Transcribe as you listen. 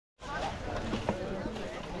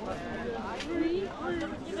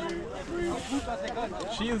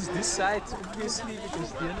Shields this side, obviously,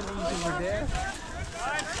 because the enemies over there.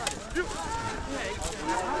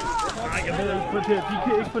 Nej, jeg ved ikke, de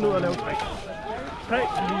kan ikke finde ud af at lave træk. 3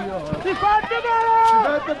 lige og... De fandte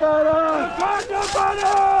baller!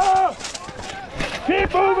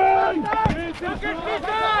 Keep moving!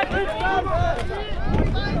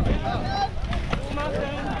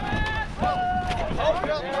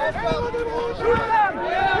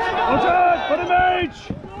 Attack for the mage!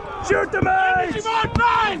 Shoot the mage!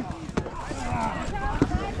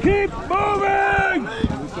 Keep moving!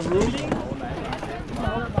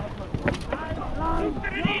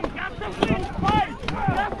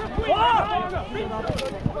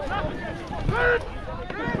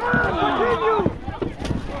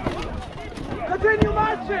 Continue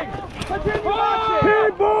marching! Continue marching!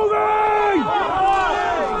 Keep moving!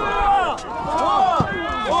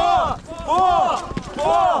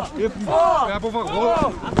 Jeg har brug for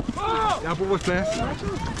råd. Jeg har brug for plads.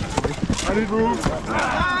 I need room.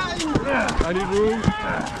 I need room.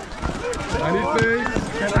 I need space.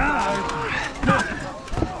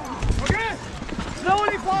 Okay.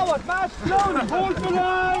 Slowly forward, march slowly. Hold the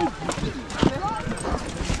line.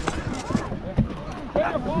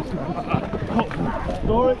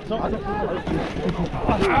 Sorry.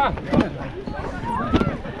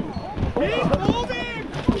 Keep moving.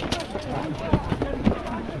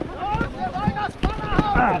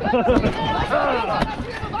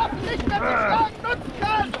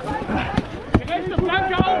 Die rechte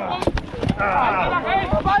Flanke auf! Nach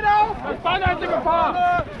rechts! Beine auf! Das Bein hat die Gefahr!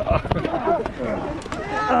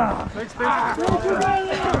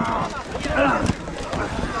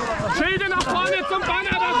 Schilde nach vorne zum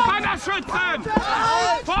Banner, das Banner schützen!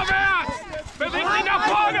 Vorwärts! Bewegt ihn nach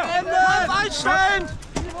vorne! Kampf einstellen!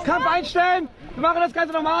 Kampf einstellen! Wir machen das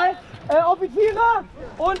Ganze nochmal. Offiziere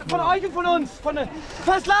und von euch und von uns.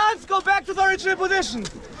 First Lance, go back to the original position.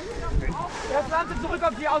 First Lance zurück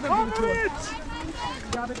auf die Ausgangsposition.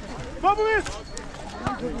 Favorit!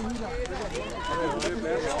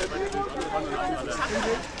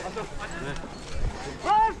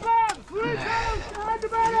 First Lance, recall behind the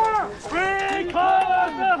banner! Recall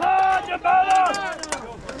behind the banner!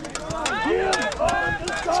 Shield on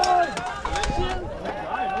the side!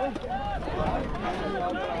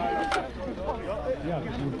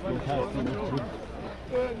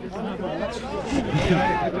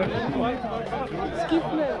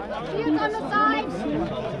 Shield on the side!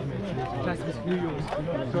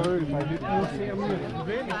 Sorry, I didn't see him.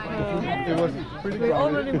 It was pretty We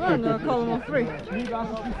already won a column of 3.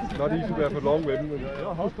 not easy to have a long win.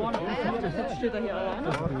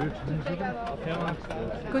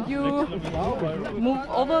 Could you move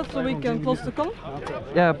over so we can close the column?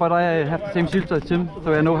 Yeah, but I have the same shield as him,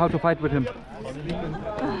 so I know how to fight with him.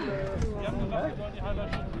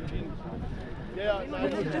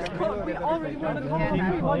 We already won a column of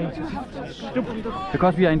 3. Why did you have to...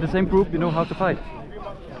 Because we are in the same group, we know how to fight.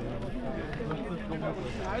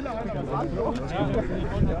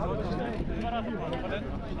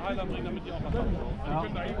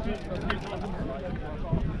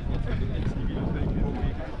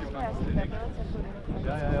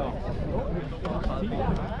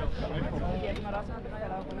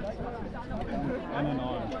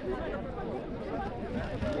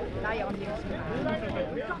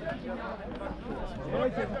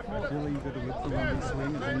 Really, you got to whip the one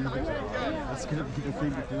swing, and then that's going to be the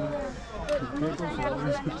thing to do. You can't go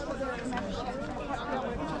forward.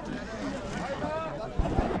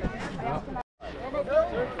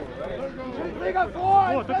 Big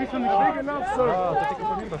enough, sir.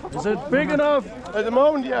 Is it big enough? At the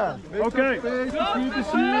moment, yeah. Okay.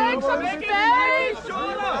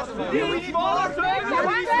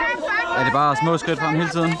 Er det bare små skridt frem hele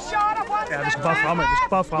tiden? Ja, vi skal bare fremad. Vi skal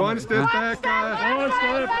bare fremad. One step back, guys. One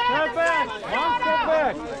step. Step back. One step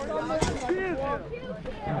back.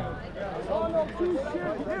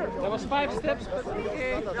 There was 5 steps.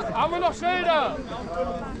 Haben wir noch Schilder?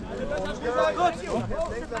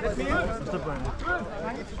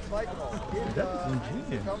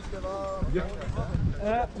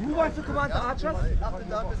 Who wants to command the archers?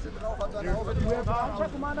 You have archer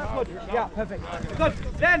commander? Good. Yeah, perfect. Good.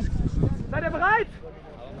 Then, seid ihr bereit?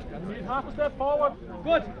 Half a step forward.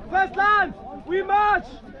 Good. First Lance, we march.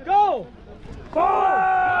 Go.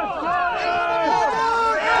 Forward!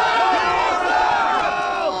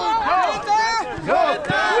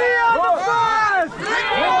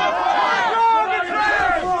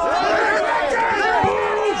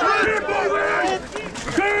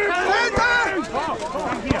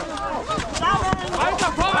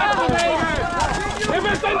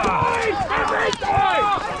 Bewegt euch! Bewegt euch!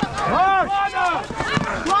 Vorne!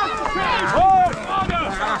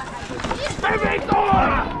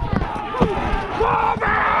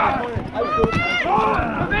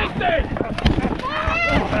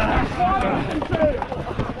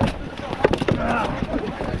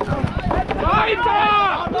 Weiter!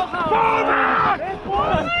 Vorwärts!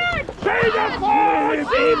 Schilder vor!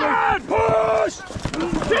 7! Push!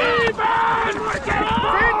 7!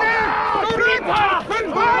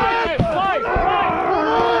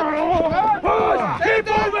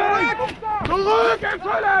 Zurück im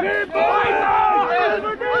Füllen! Weiter!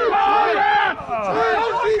 Vorwärts!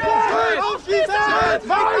 Aufschießen!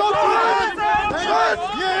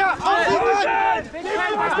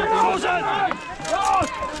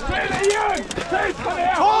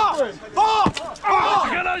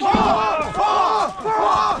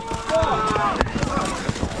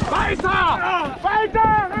 Weiter!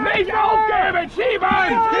 Weiter! Nicht aufgeben!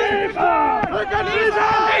 Schieben!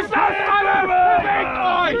 Ist das alle? Bewegt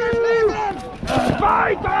euch!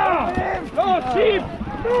 Weiter! Los, schieb!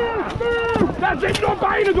 Das sind nur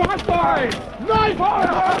Beine, du hast noch einen! Nein!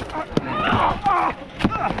 Vorwärts!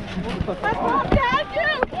 Was macht der Hände?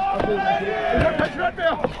 Ich hab kein Schwert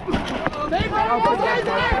mehr!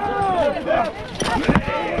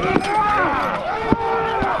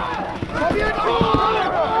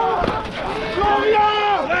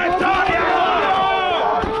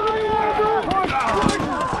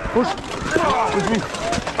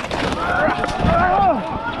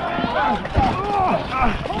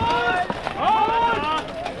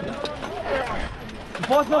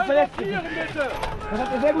 Bevor es noch verletzt ist. Das hat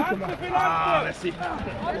er sehr gut gemacht.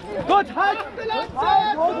 Gut, halt!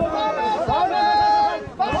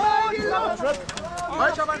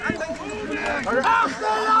 Falscher Mann andenken!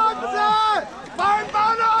 Achte Lanze! Beim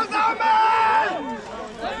Banner sammeln!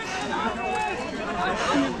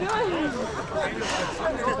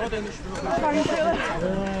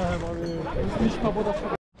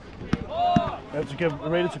 We have to get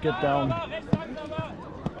ready to get down.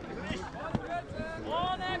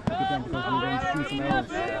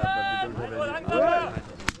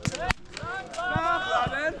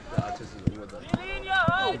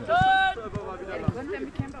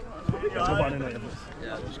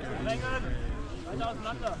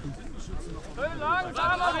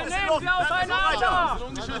 Langsamer, wir nehmen sie auseinander!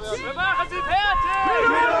 Wir machen sie fertig!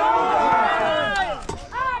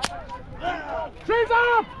 Schieß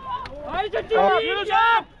ab! Haltet die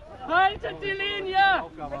Linie! Haltet die Linie!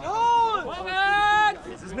 Vorwärts!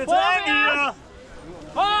 Es ist mir zu eng hier!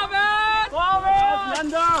 Vorwärts! Vorwärts!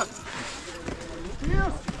 Auseinander!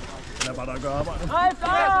 Der war da gearbeitet. Halt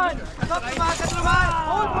an!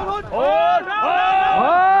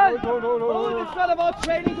 Hold! It's not about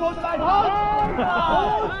training, hold the line, hold!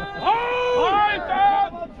 Halt!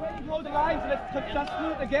 Training, hold the line, so let's just do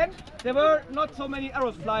it again. There were not so many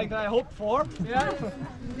arrows flying that I hoped for. Yeah.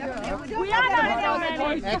 We are not so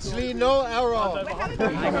many. Actually, no arrow.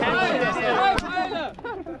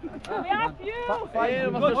 We have few. Okay,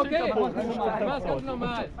 was ganz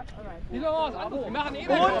normal. Wir machen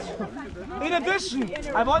Und in addition,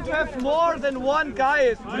 I want to have more than one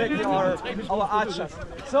guy protecting our archers.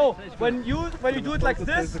 So when you do it like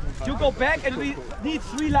this, you go back and we need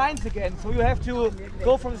 3 lines again. So you have to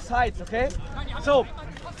go from the sides, okay? So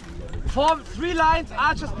form 3 lines,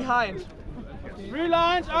 archers behind. 3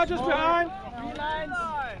 lines, archers behind.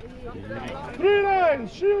 3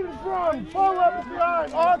 lines, shield in front, 4 weapons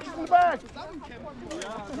behind, archers in the back.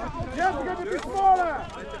 You have to get a bit smaller.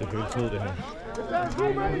 Det føles ud, det her. If there's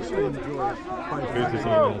too many shields, Det føles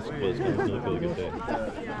som om, at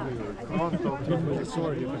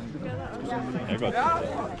jeg har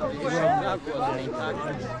noget bedre dag.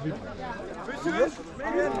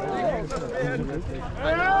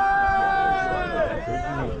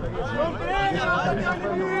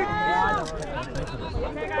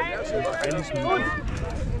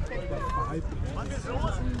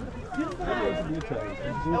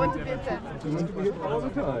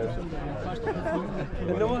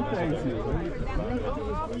 Jeg kan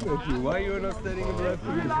Why are you not standing in the left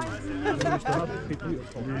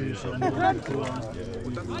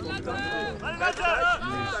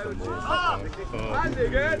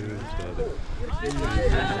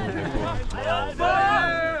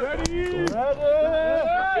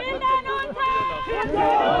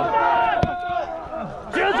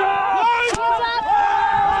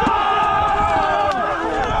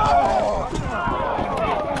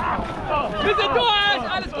Wir sind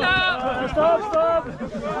durch! Alles klar! Stop, stop.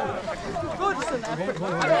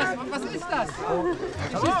 Was ist das?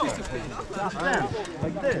 Das ist nicht zu viel.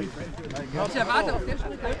 Ich erwarte auf der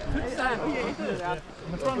Stelle 5 sein.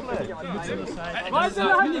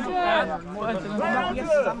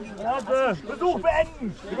 Versuch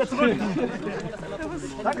beenden! Wieder zurück!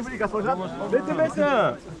 Danke für die Gastfreundschaft! Bitte,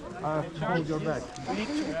 bitte! Hold your back.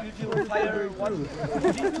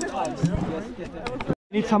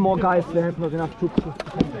 Need some more guys, they have not enough troops.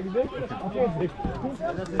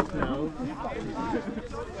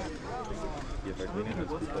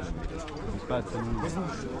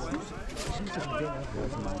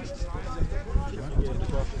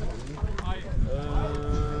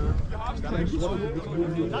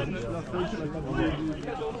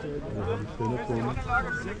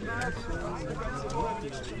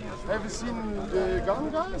 Have you seen the gun,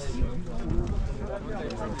 guys?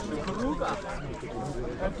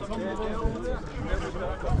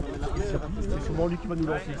 C'est sûrement lui qui va nous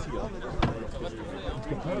lancer ici.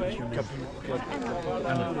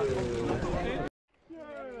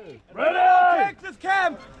 Ready! Take this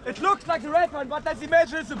camp! It looks like the red one, but let's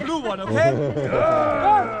imagine it's the blue one, okay?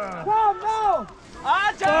 Come now!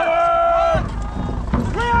 Archer!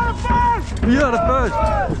 We are the first! We are the first!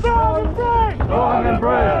 Strong and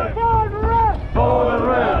brave! Bold and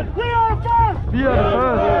red! We are the first! We are the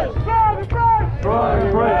first! Strong and brave! Strong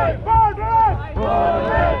and brave! Bold and red! Bold and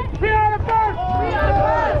red! We are the first! We are the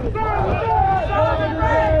first! Strong and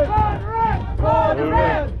brave! Bold and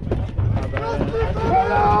red!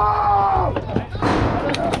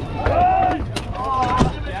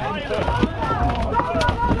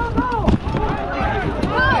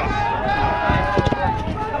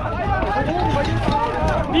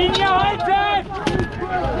 Linie halten!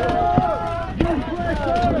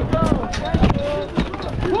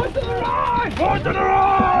 Push to the right! Push to the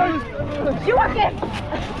right! Joachim!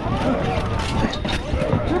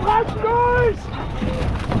 Du bleibst durch!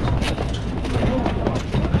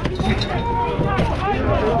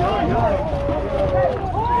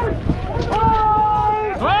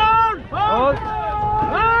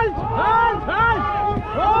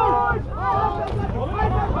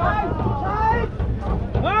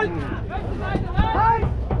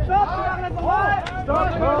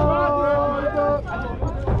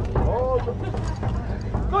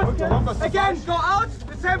 Again, go out,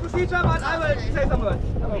 the same procedure, but I will say some words.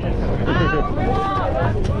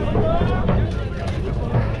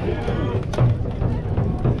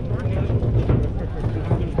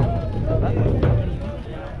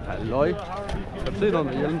 Halløj. Kan du se noget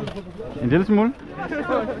med hjelmen? En lille smule. Jeg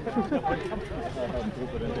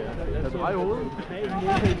drejer hovedet.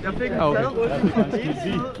 Jeg fik en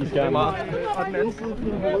I skal meget. Og den anden side på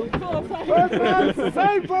hovedet.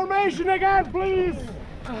 Same formation again, please!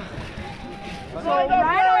 So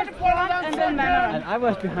right at the front and then man. And I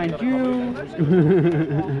was behind you. First,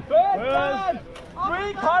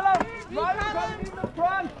 3 columns, 1 column in the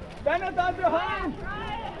front, then it's on behind.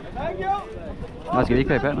 Thank you. Nej, skal vi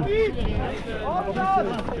ikke have i panden?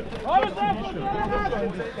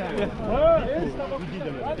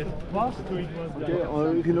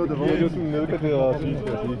 You know the road. Det er sådan en nedgraderet at sige,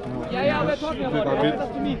 skal jeg sige. Yeah, we're talking about it.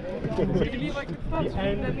 That's to me.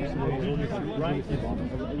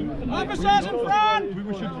 Officers in front!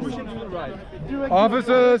 We should do the right.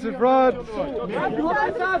 Officers in front!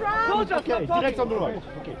 Okay, direct on the right.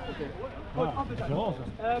 Okay.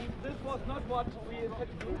 This was not what we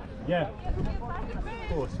intended to do. Yeah. Of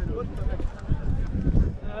course.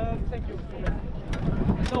 Thank you.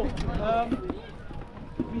 So,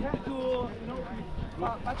 we have to, be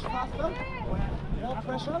much faster, more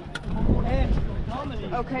pressure, and normally.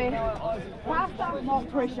 Okay. Faster, more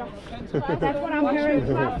pressure. That's what I'm hearing.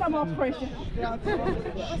 Faster, more pressure. Yeah.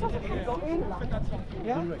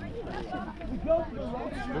 We go to the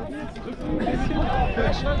right side.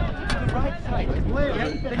 Pressure to the right side.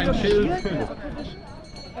 Then you're shield.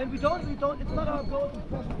 And we don't, it's not our goal to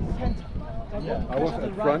press the center. I was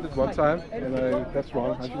at front at one time, and that's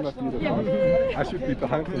wrong. I should not be at the front. I should be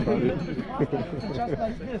behind somebody. Just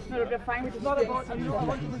like this. It's not about you don't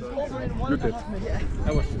want to be over in one. You did.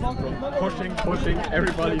 I was pushing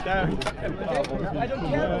everybody down. I don't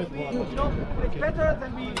care. It's better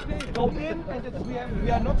than we go in and we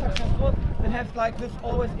are not successful than have like this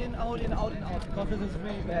always in, out, in, out, in, out. Because this is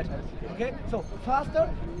really bad. Okay? So faster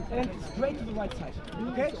and straight to the right side.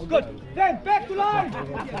 Okay? Good. Then back to line.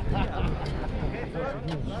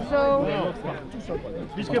 So,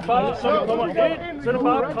 Vi skal bare, så vi kommer ind, så er det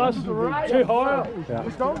bare pres til højre.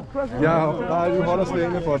 Ja, nej, du holder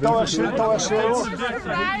stængene for det. Der var shit.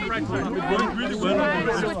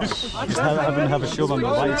 I have a show on the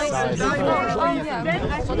right side.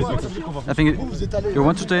 I think you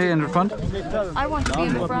want to stay in the front? I want to be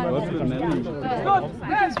in the front. We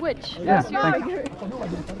can switch. Yeah, thanks.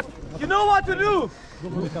 You know what to do.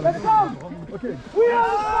 Let's go. Okay. We are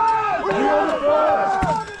the first. We are the first.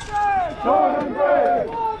 Jordan red.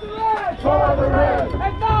 For the red.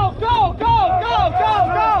 And now go, go, go, go,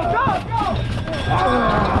 go, go, go.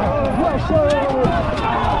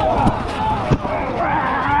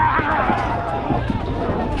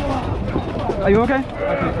 Are you okay?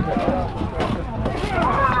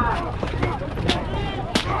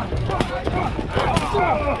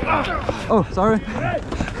 Oh, sorry.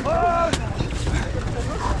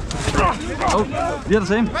 Oh, we are the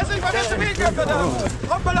same. Was ich mal nicht zu viel gehabt, verdammt!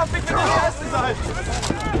 Kommt mal auf mich, wenn ihr die Erste seid!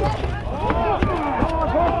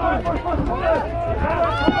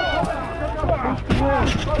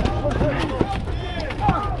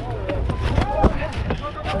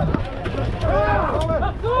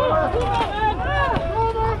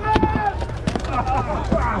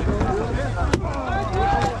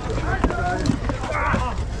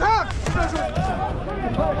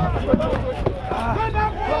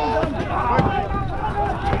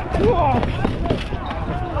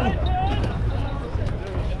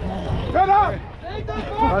 Get up!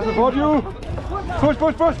 I support you! Push,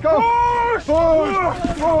 push, push, go! Push!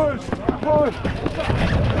 Push! Push!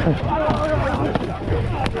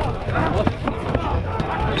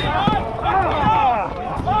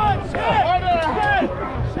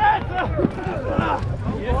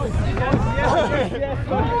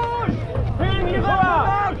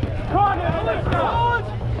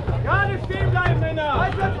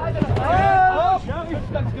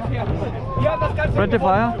 Friendly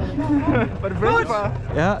fire. Var det friendly fire?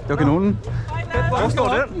 Ja, det var kanonen. Hvor står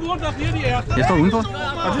den? Jeg står udenfor.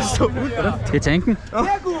 Og det står udenfor? Det er tanken.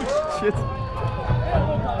 Shit.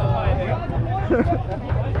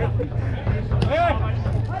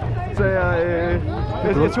 Så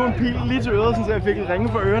jeg tog en pil lige til øret, så jeg fik en ringe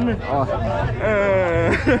for ørerne.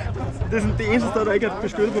 Det er sådan det eneste sted, der ikke er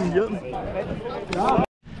beskyttet på min hjelm.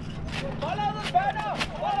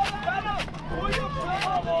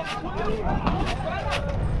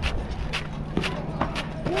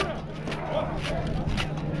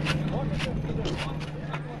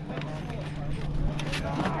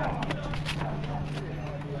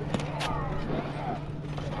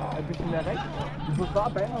 Du får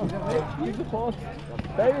bare banen, ikke så fort.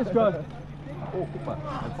 Bagis godt. Åh, guck mal,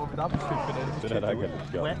 man får knappestück für den. Den er der ikke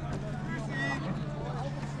gjort.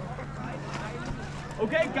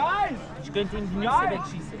 Okay, guys! Ich könnte ihn die Nüsse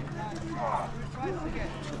wegschießen.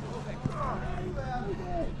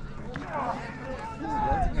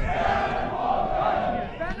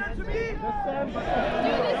 Banner to me!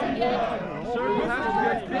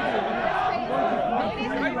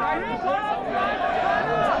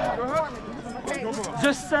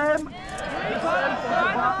 Just Sam.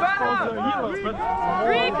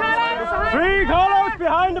 Three colors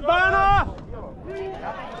behind the banner!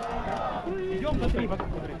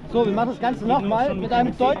 So, wir machen das Ganze nochmal mit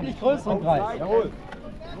einem deutlich größeren Kreis. Jawohl.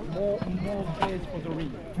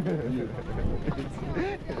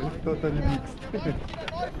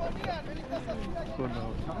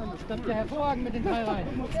 Das klappt ja hervorragend mit den 3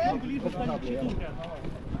 Reihen.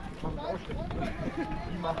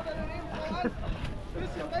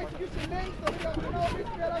 Bisschen rechts, bisschen links, dass wir genau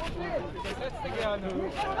wissen, wer da steht. Das letzte gerne.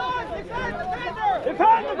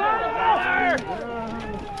 Defend the banner!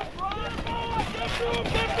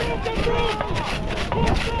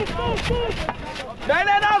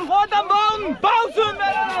 Männern, rot am Bogen! Bausen,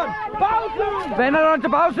 Männern! Bausen! Banner unter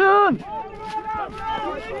Bausen!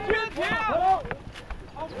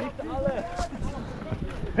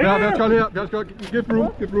 Ja, wer skal her? Wer skal? Give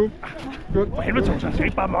room, give room. Good. For helvede, så skal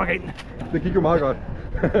ikke bare mokke ind. Det gik jo meget godt.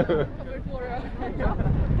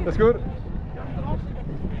 That's good.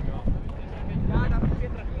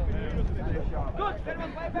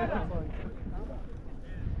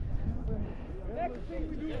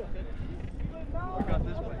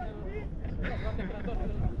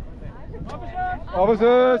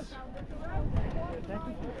 Officers!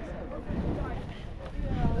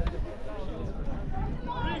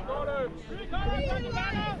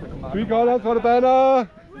 3 colors for the banner!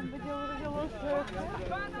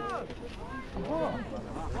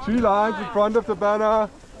 3 lines in front of the banner.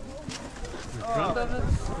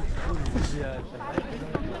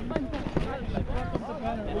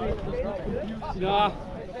 Ja.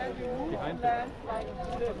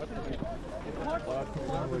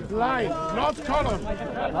 Line, not color.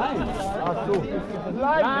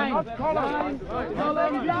 Line, not color.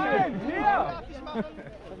 Line, here!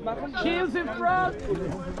 Shields in front!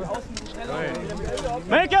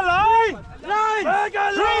 Make a line! Line! Make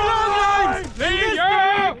a line! 3 long lines! In this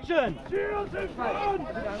direction!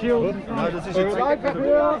 Shield. Ja, das ist jetzt Danke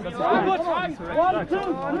für. 1, 2,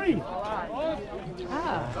 3.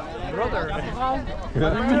 Brother. We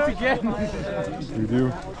meet again. You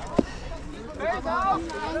do.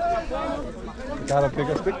 Got a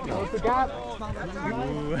bigger stick now.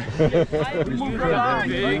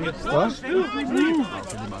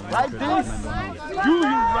 like this. You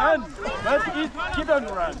run, but it keep on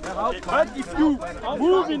run. But if you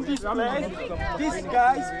move in this place, these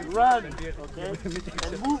guys run. Okay?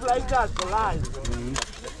 And move like that for line.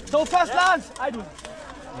 So first Lance,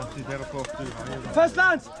 First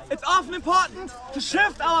Lance, it's often important to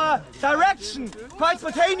shift our direction quite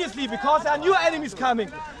spontaneously because there are new enemies coming.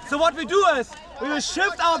 So what we do is, we will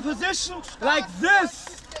shift our position like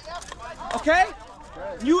this. Okay?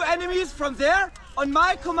 New enemies from there. On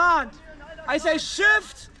my command, I say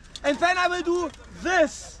shift and then I will do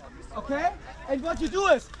this. Okay? And what you do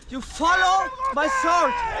is, you follow my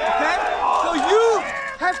sword. Okay? So you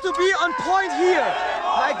have to be on point here.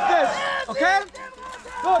 Like this. Okay?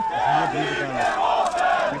 Good.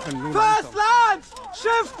 First Lance,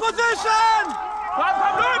 shift position.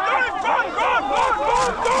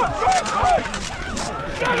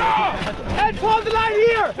 And form the line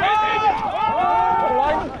here.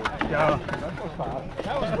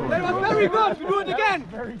 That was very good. We do it again.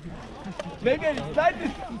 Maybe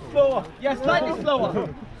slightly slower. Yeah, slightly slower.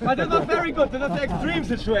 But it was very good. That was the extreme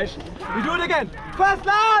situation. We do it again. First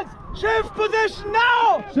Lance, shift position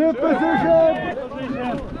now. Shift position.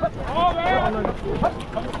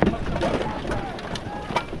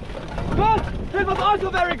 Good. This was also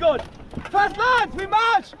very good. First Lance, we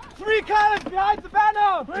march. 3 columns behind the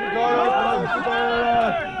banner.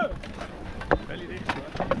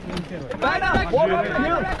 Banner.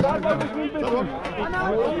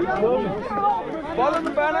 Follow the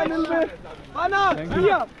banner a little bit. Banner,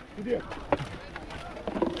 here.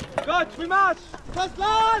 Good, we march. First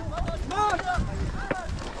Lance, march.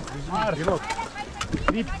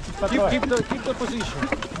 Keep the position.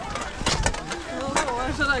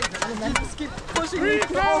 Should I just keep pushing it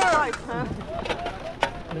to all sides, huh?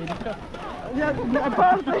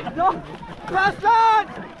 Perfect, no. First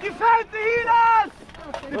Lance, defend the healers.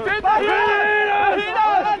 Defend the healers.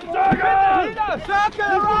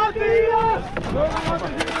 Circle around the healers.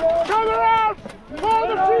 Come around. Hold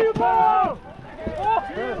the shield ball.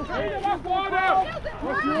 We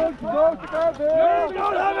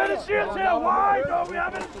don't have any shields here. Why don't we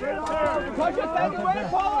have any shields here? Because you're standing way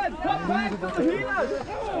forward. Come back to the healers.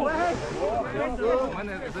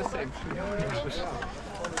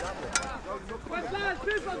 First Lance,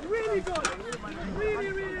 this was really good.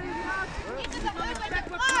 Really, really hard.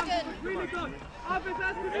 Really good.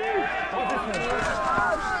 Officers to me.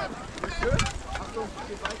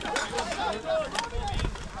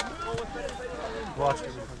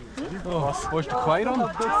 Wo ist der Quairon?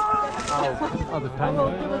 Ah, der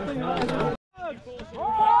Penguin.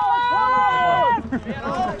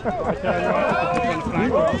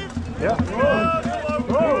 Ja.